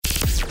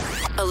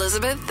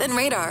Elizabeth and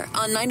Radar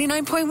on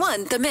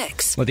 99.1 The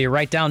Mix. Whether you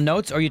write down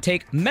notes or you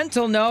take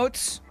mental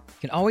notes,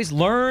 you can always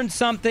learn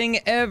something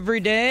every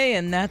day,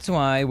 and that's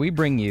why we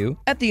bring you,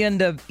 at the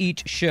end of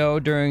each show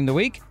during the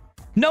week,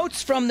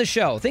 notes from the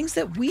show, things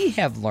that we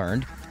have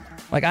learned.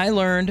 Like I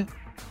learned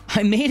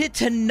I made it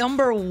to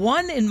number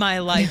 1 in my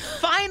life.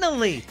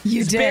 Finally.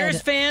 You did.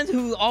 Bears fans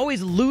who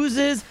always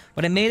loses,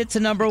 but I made it to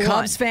number 1.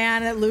 Cubs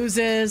fan that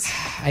loses.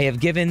 I have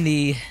given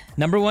the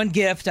number 1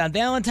 gift on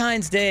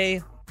Valentine's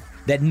Day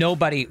that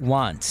nobody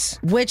wants.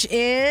 Which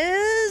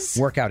is?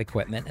 Workout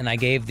equipment. And I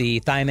gave the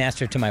Thigh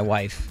Master to my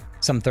wife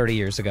some 30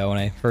 years ago when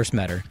I first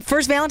met her.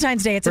 First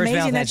Valentine's Day. It's First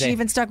amazing Valentine's that she Day.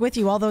 even stuck with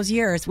you all those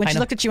years. When she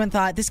looked at you and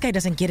thought, this guy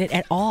doesn't get it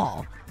at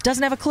all.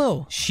 Doesn't have a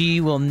clue. She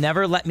will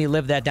never let me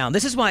live that down.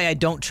 This is why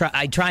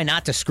I try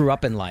not to screw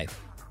up in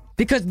life.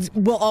 Because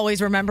we'll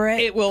always remember it.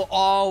 It will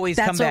always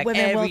come back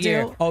women every will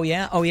year. do. Oh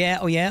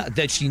yeah.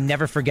 That she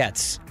never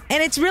forgets.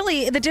 And it's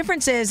really, the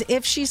difference is,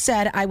 if she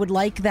said, I would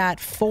like that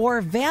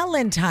for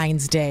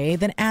Valentine's Day,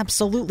 then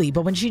absolutely.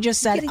 But when she just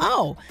said,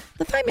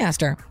 the Thigh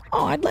Master,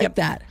 I'd like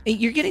that.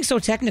 You're getting so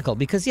technical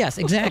because, yes,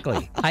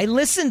 exactly. I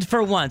listened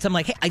for once. I'm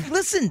like, hey, I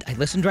listened. I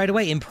listened right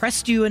away.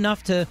 Impressed you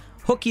enough to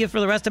hook you for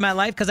the rest of my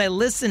life because I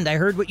listened. I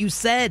heard what you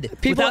said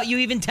without you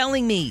even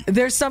telling me.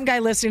 There's some guy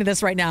listening to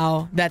this right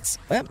now that's,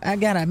 I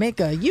gotta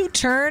make a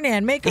U-turn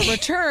and make a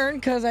return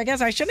because I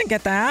guess I shouldn't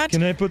get that.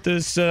 Can I put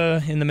this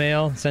in the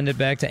mail, send it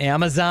back to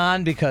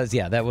Amazon? Because,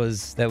 that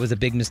was a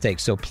big mistake.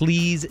 So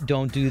please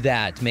don't do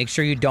that. Make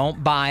sure you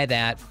don't buy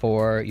that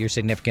for your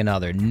significant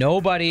other.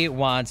 Nobody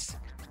wants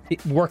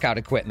workout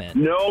equipment.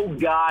 No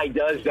guy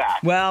does that.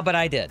 Well, but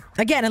I did.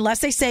 Again, unless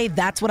they say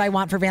that's what I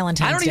want for Valentine's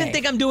Day. I don't even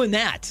think I'm doing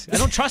that. I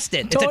don't trust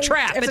it. It's a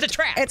trap. It's a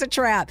trap. It's a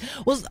trap.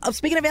 Well,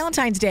 speaking of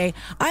Valentine's Day,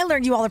 I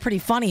learned you all are pretty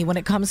funny when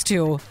it comes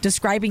to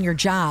describing your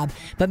job,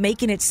 but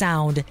making it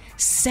sound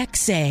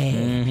sexy.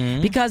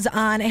 Mm-hmm. Because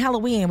on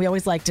Halloween, we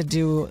always like to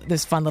do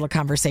this fun little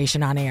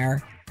conversation on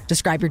air.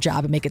 Describe your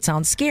job and make it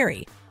sound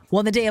scary. Well,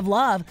 on the Day of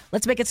Love,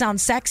 let's make it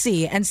sound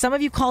sexy. And some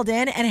of you called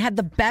in and had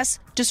the best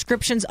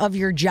descriptions of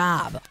your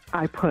job.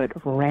 I put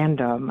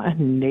random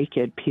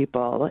naked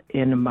people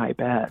in my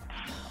bed.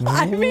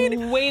 I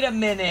mean, wait a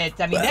minute.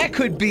 I mean, that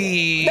could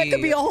be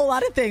a whole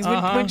lot of things.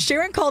 When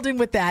Sharon called in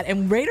with that,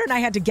 and Raider and I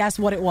had to guess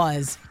what it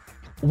was,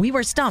 we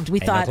were stumped. We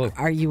thought,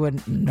 are you a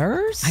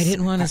nurse? I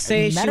didn't want to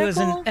say she was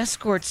an medical?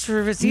 escort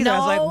service either. No, I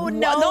was like, what?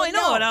 no, I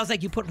know. no. And I was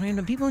like, you put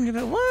random people in your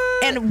bed.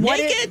 What? And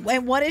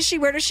what is she?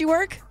 Where does she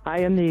work? I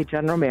am the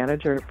general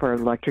manager for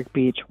Electric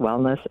Beach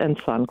Wellness and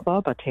Sun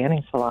Club, a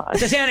tanning salon.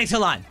 It's a tanning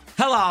salon.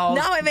 Hello.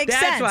 No, it makes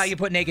sense. That's why you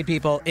put naked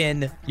people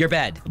in your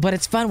bed. But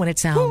it's fun when it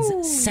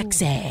sounds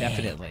sexy.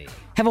 Definitely.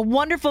 Have a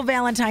wonderful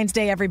Valentine's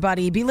Day,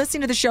 everybody. Be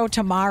listening to the show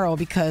tomorrow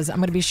because I'm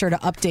going to be sure to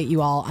update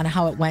you all on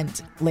how it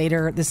went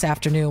later this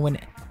afternoon when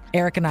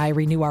Eric and I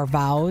renew our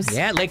vows.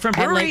 Yeah, Lakefront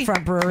Brewery. At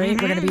Lakefront Brewery.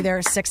 Mm-hmm. We're going to be there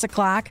at 6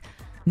 o'clock.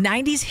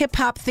 90s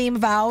hip-hop theme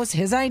vows,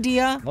 his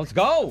idea. Let's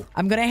go.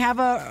 I'm going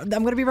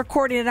to be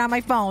recording it on my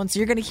phone, so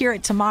you're going to hear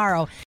it tomorrow.